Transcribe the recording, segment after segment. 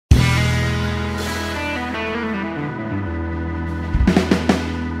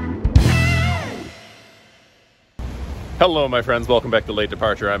Hello my friends, welcome back to Late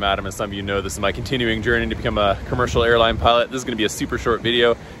Departure. I'm Adam. As some of you know, this is my continuing journey to become a commercial airline pilot. This is going to be a super short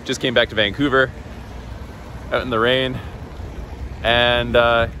video. Just came back to Vancouver, out in the rain, and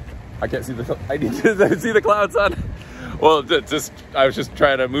I can't see I need to see the clouds on. Well, I was just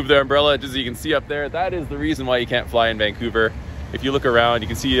trying to move the umbrella, just so you can see up there. That is the reason why you can't fly in Vancouver. If you look around, you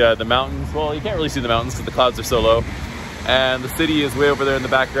can see the mountains. Well, you can't really see the mountains because the clouds are so low. And the city is way over there in the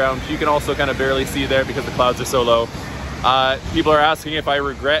background. You can also kind of barely see there because the clouds are so low. People are asking if I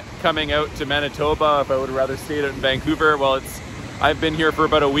regret coming out to Manitoba, if I would rather stay out in Vancouver. Well, I've been here for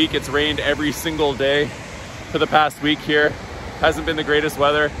about a week. It's rained every single day for the past week here. Hasn't been the greatest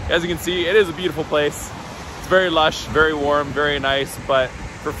weather. As you can see, it is a beautiful place. It's very lush, very warm, very nice, but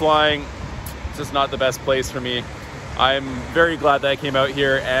for flying, it's just not the best place for me. I'm very glad that I came out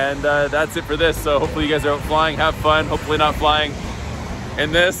here, and that's it for this. So hopefully you guys are out flying, have fun, hopefully not flying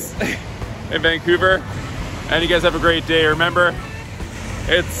in this, in Vancouver. And you guys have a great day. Remember,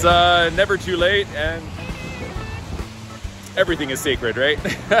 it's never too late, and everything is sacred, right?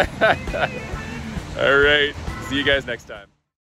 All right, see you guys next time.